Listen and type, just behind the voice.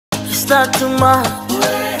It's not too much.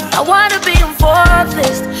 I wanna be in fourth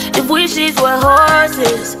list. If wishes were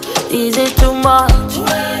horses, is it too much?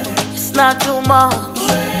 It's not too much.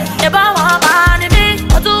 If I want money, me,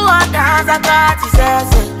 I do want dance, I got to say.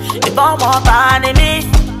 If I want money, me,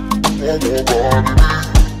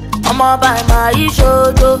 I'ma buy my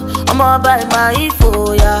shoulder, I'ma buy my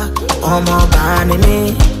foya, I'ma buy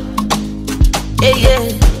me. Yeah,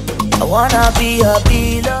 yeah, I wanna be a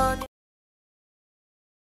billionaire.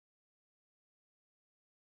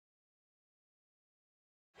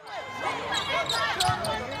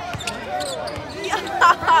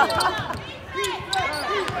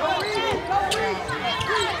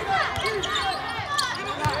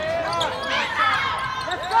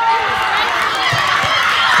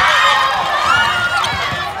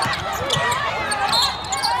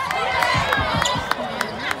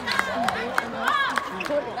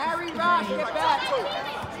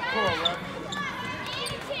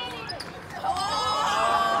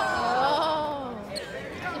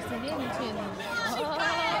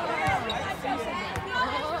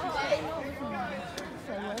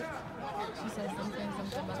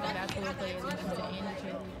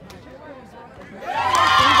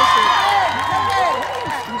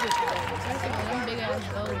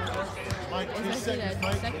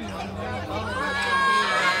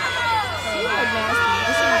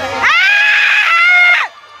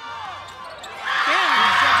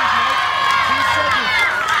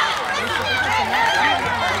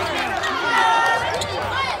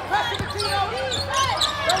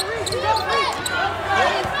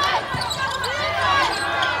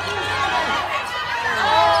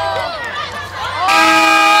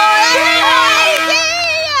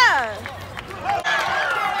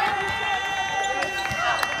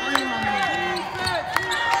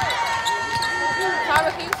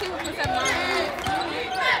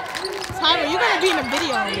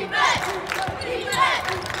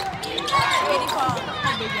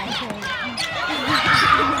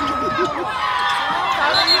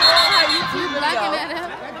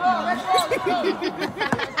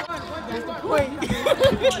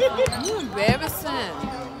 You embarrassing.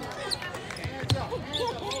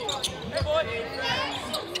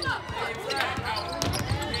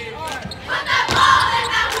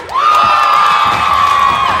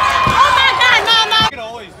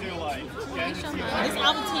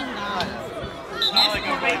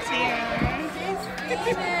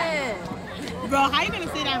 Bro, how you gonna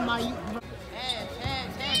say that, Ma?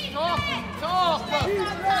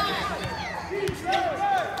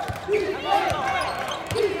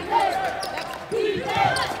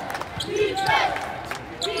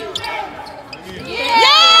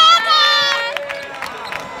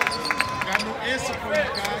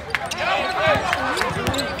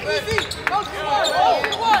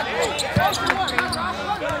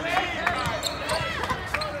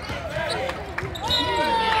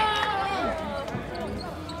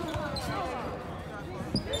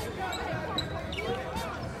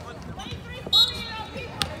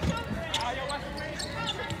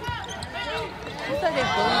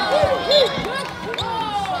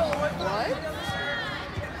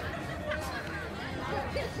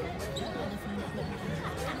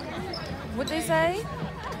 What they say?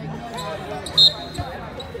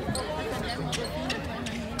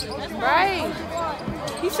 Right.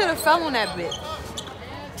 He should have fell on that bitch.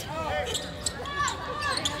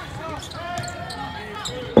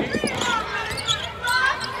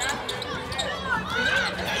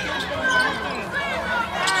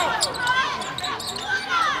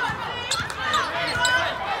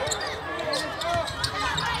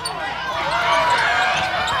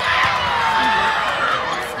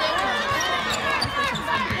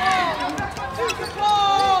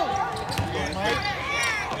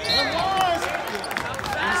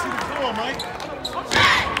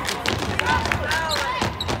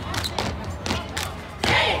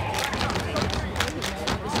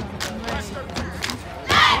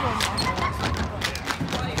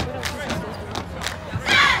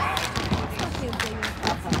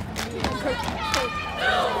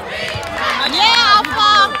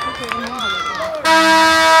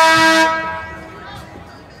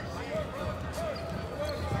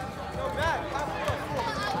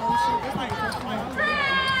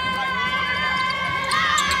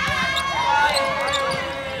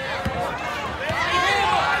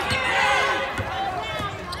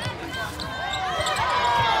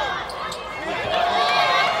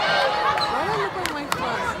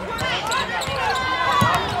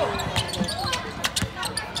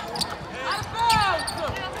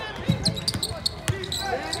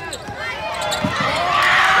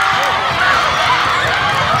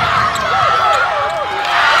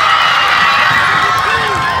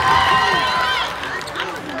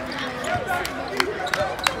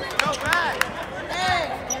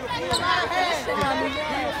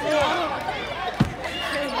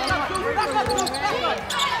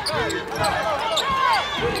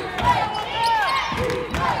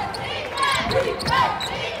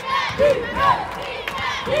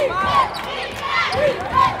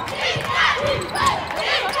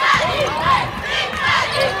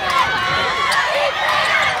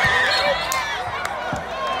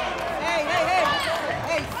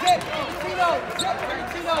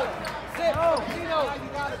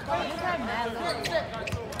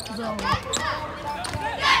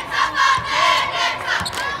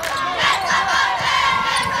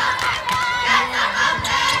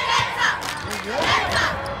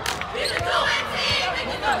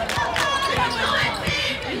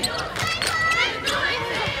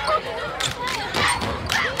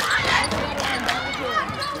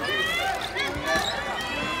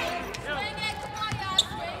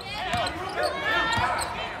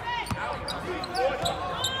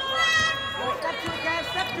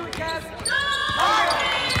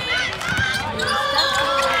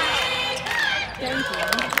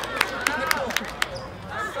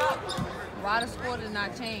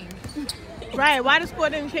 not change. Right, why the score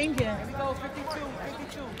didn't change yet? Here we go, 52,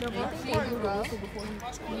 52.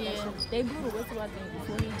 Yeah, they blew the whistle, I think,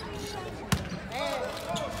 before he.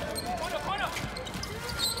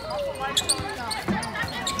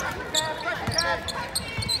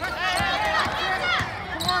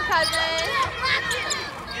 Come on, cousin.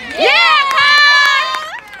 Yeah,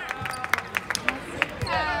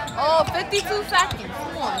 Oh, 52 seconds.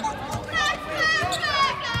 Come on.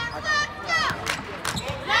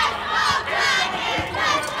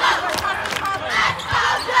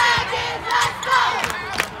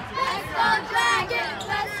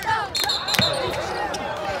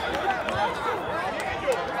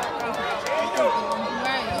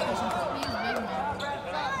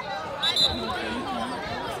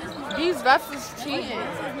 These refs is cheating.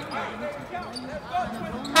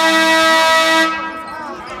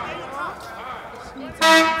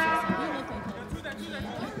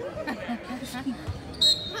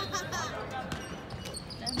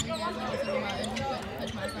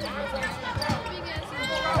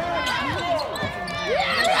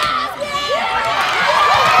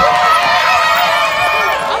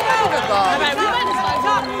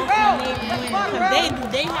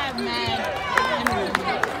 They have mad.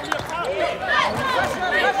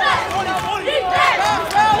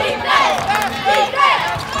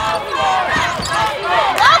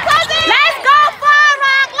 Let's go, Far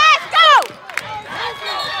Rock! Let's go!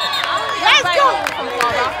 Let's go!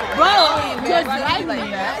 Bro, you're driving.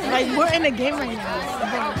 Like, we're in the game right now.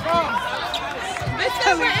 Bitch,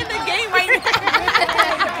 we're in the game right now.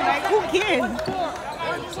 Like, who cares?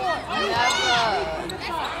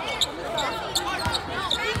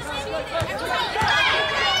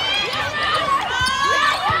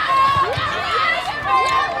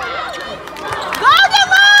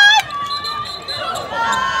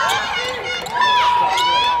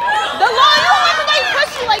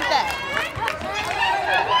 Like that.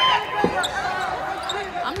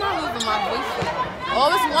 I'm not losing my voice.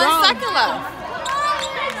 Oh, it's 1 second left.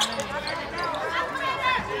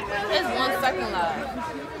 It's 1 second left.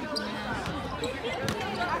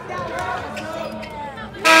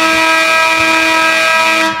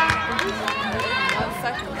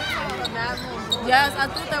 Yes, I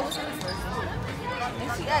thought that was her first.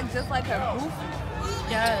 And she acts just like her booth.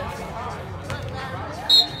 Yes.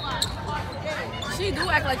 She do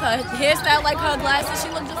act like her hairstyle, like her glasses. She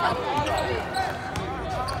look just like her. I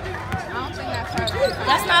don't think that's her.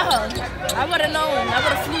 That's not her. I would have known. I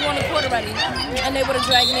would have flew on the court already, and they would have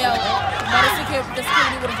dragged me out. But the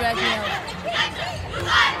security would have dragged me out.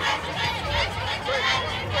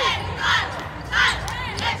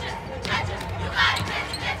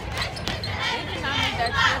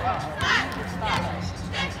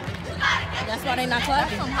 That's why they not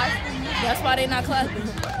clapping. That's why they not clapping.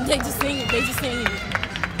 They just singing. They just singing. They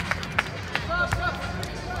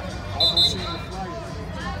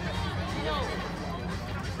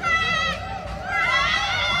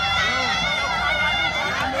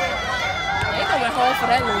going hard for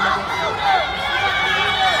that little nigga.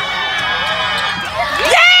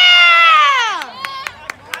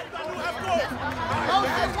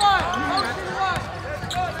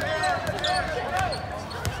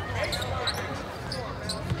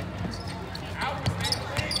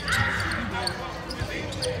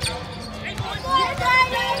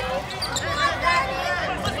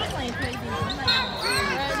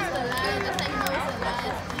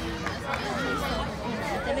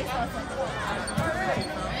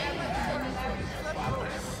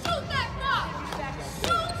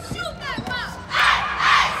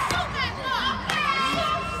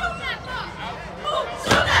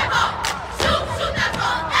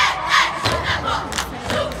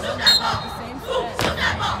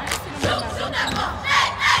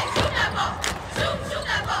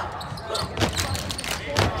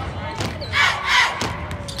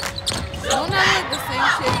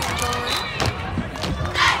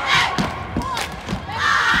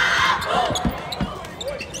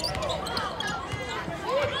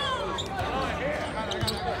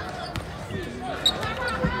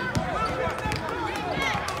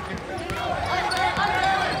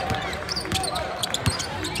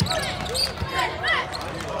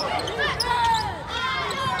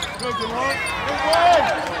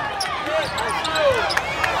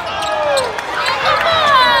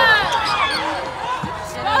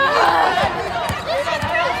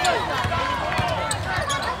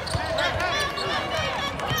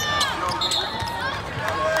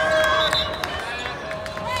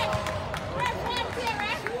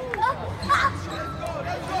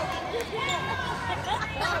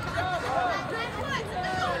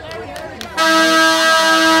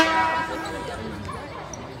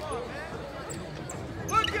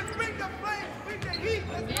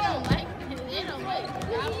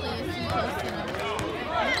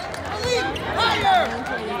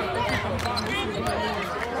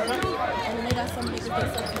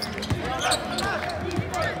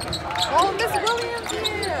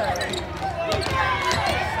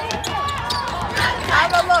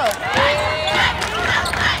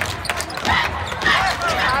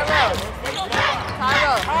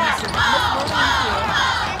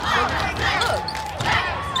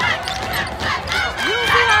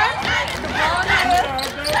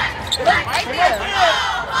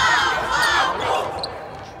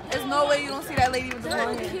 no way you don't see that lady with the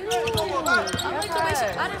blonde hair. Cute. I like the way she.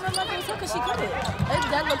 I didn't remember her because she could.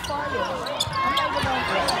 That looked fire. I'm not even going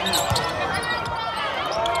for it.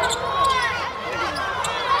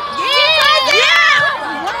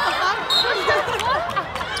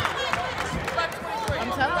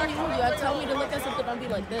 I'm telling you, you gotta tell me to look at something and be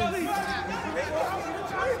like this. I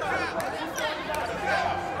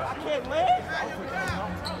can't live.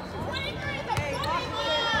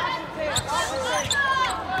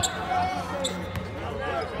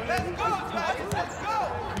 Let's go, guys. Let's go.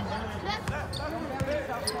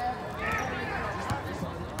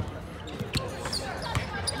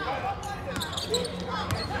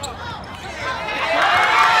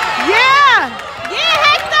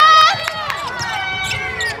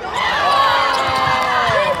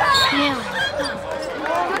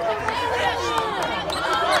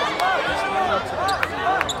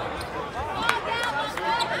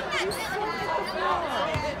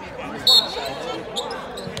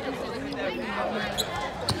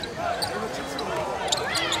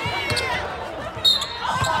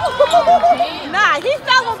 Nah, he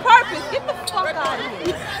fell on purpose. Get the fuck out of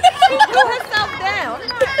here. She threw herself down.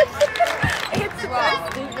 It's wrong.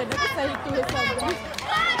 Stupid. Look at how he threw himself down.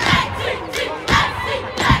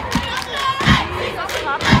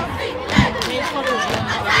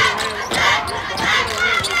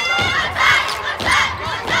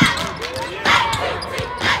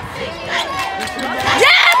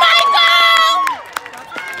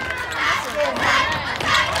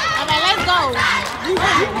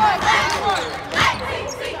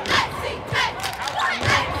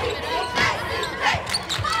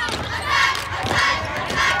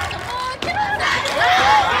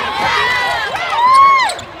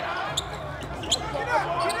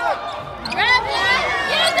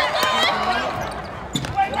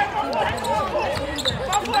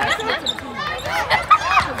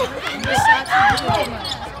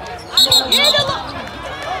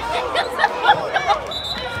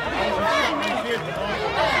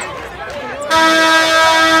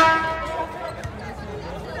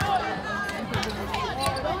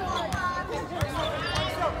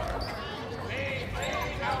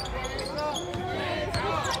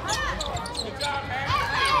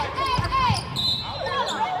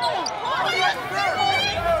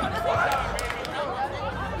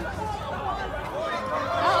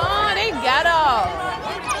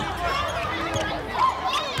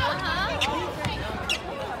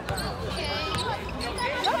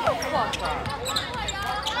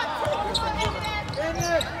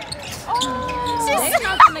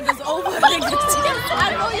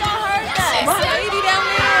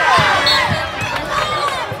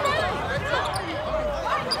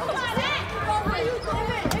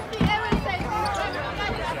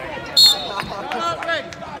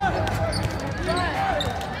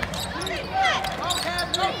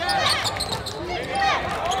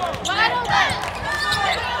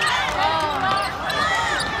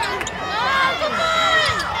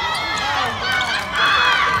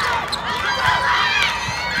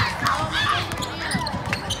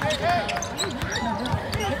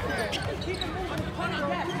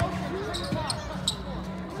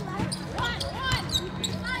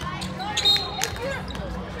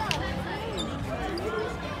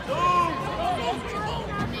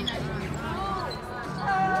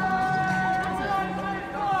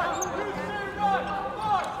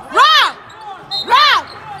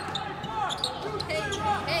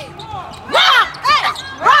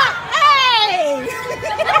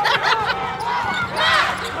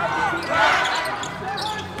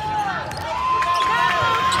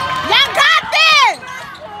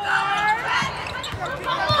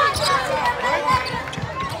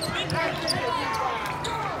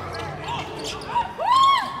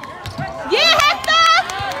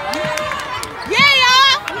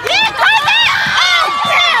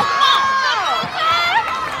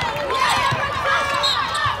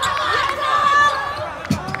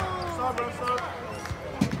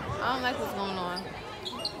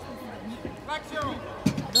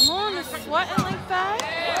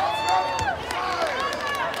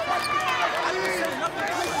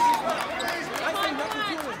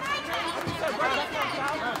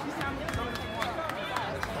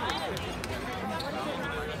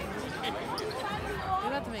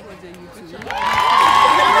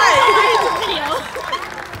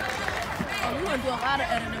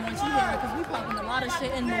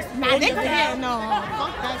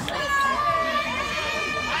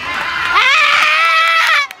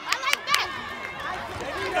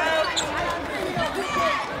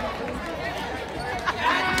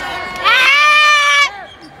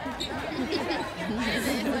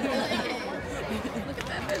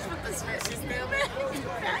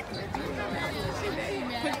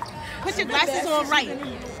 Put your glasses on right. I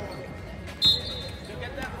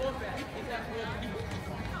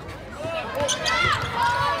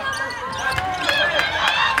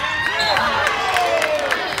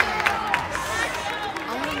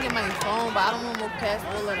want to get my phone, but I don't want to move past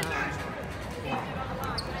all of them.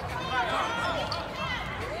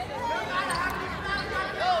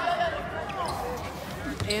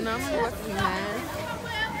 And I'm lucky, man.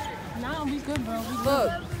 Nah, we good, bro. We good.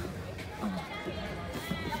 Look.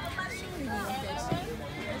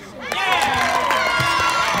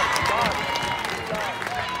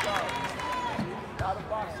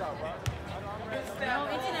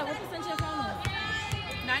 What percent your phone on?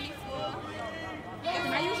 94.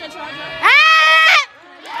 Can I use your charger?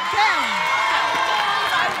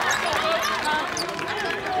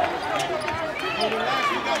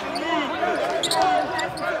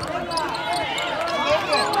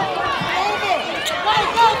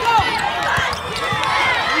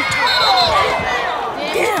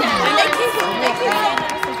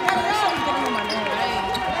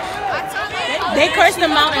 They cursed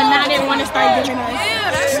them out and now they want to start giving us.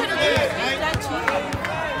 Yeah, that should have been that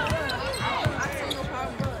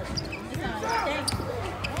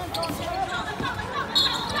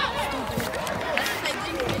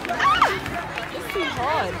It's too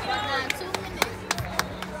hard.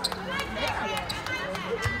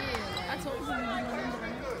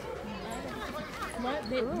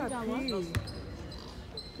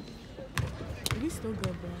 We still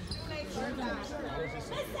good, bro.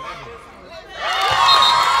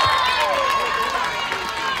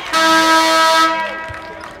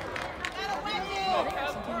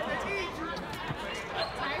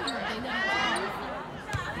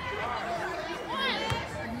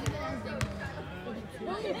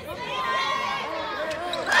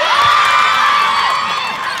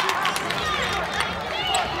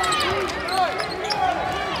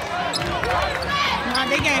 Nah,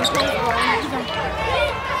 they getting close, bro.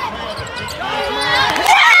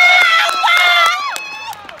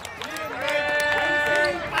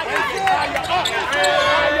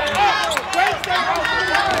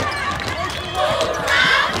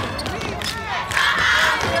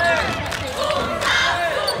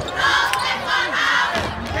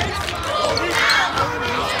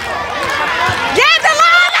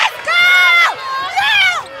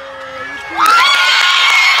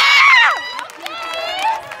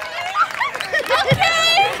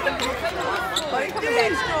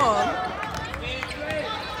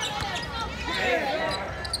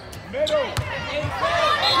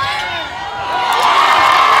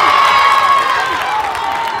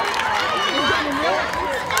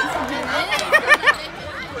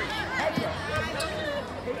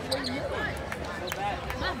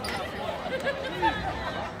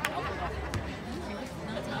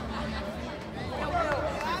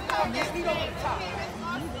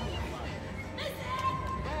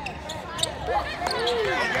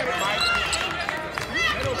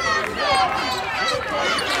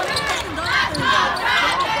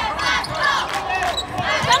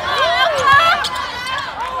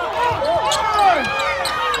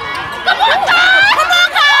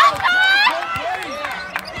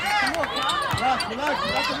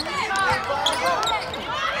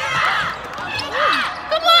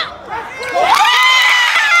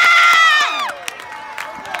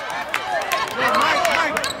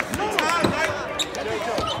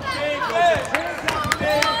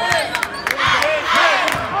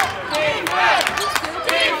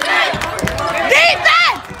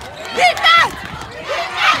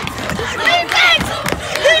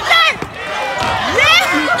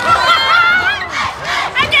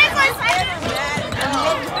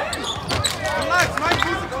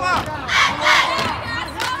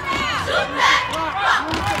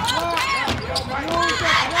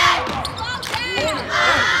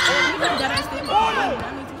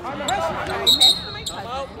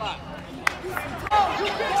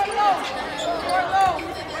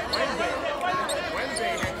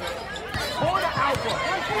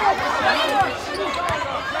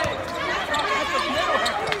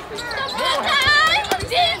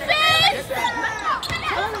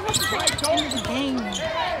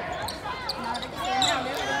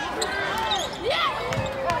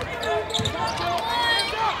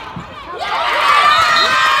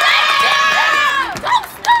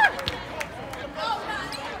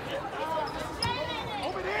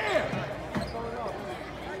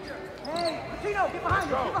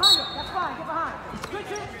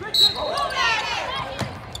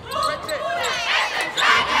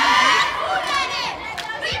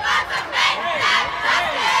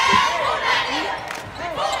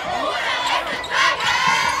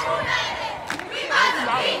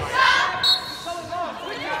 Stop!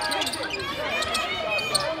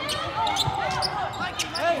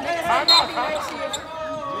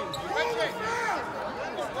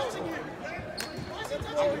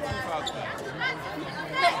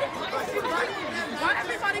 Why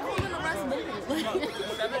everybody calling the rest movie?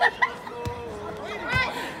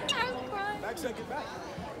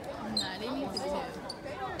 Nah, they need to do it.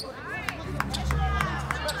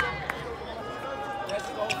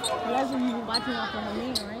 That's when you were watching off of her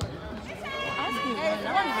name, right? I don't even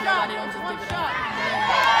know why they don't just give it up.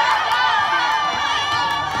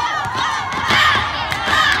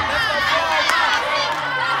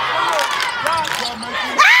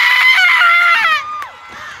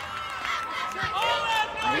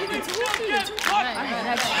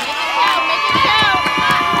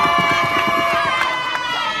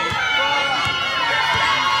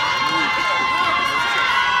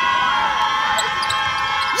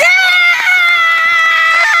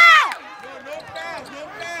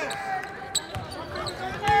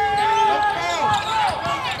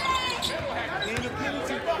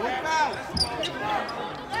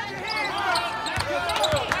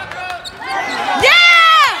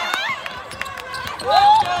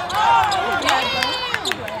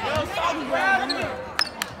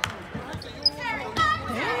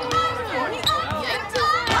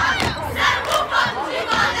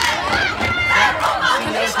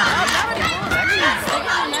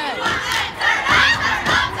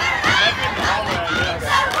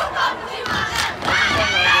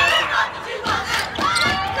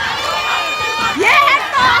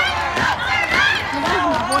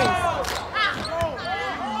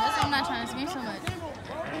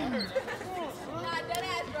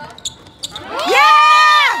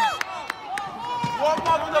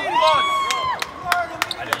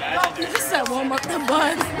 Warm up the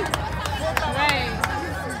buns. Right.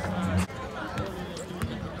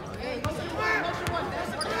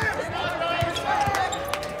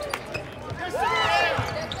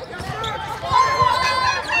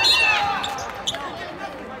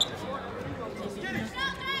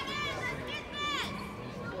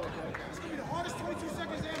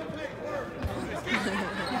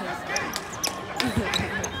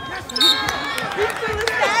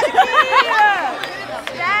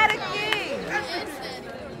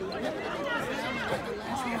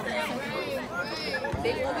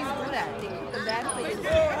 They always do that. The bad players.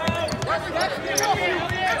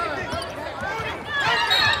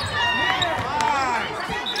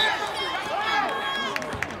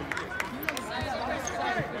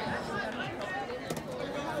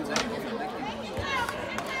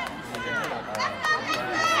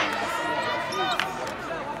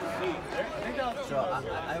 So I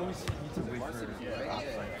always need to wait for the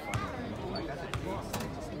outside fun. I got the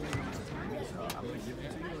taste. So I'm going to give it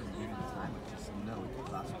to you and give you the time. But just know the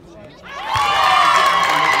class will change.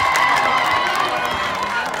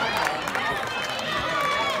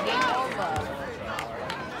 Game over.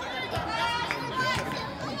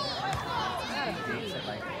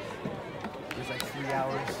 There's like 3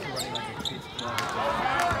 hours running like a kid's club.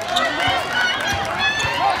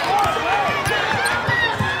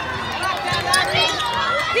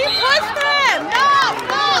 He pushed him! No!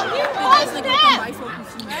 He pushed him!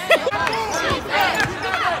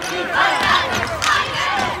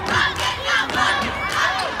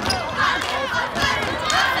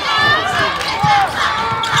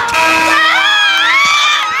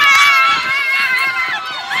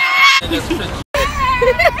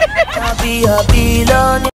 I'll be a billionaire.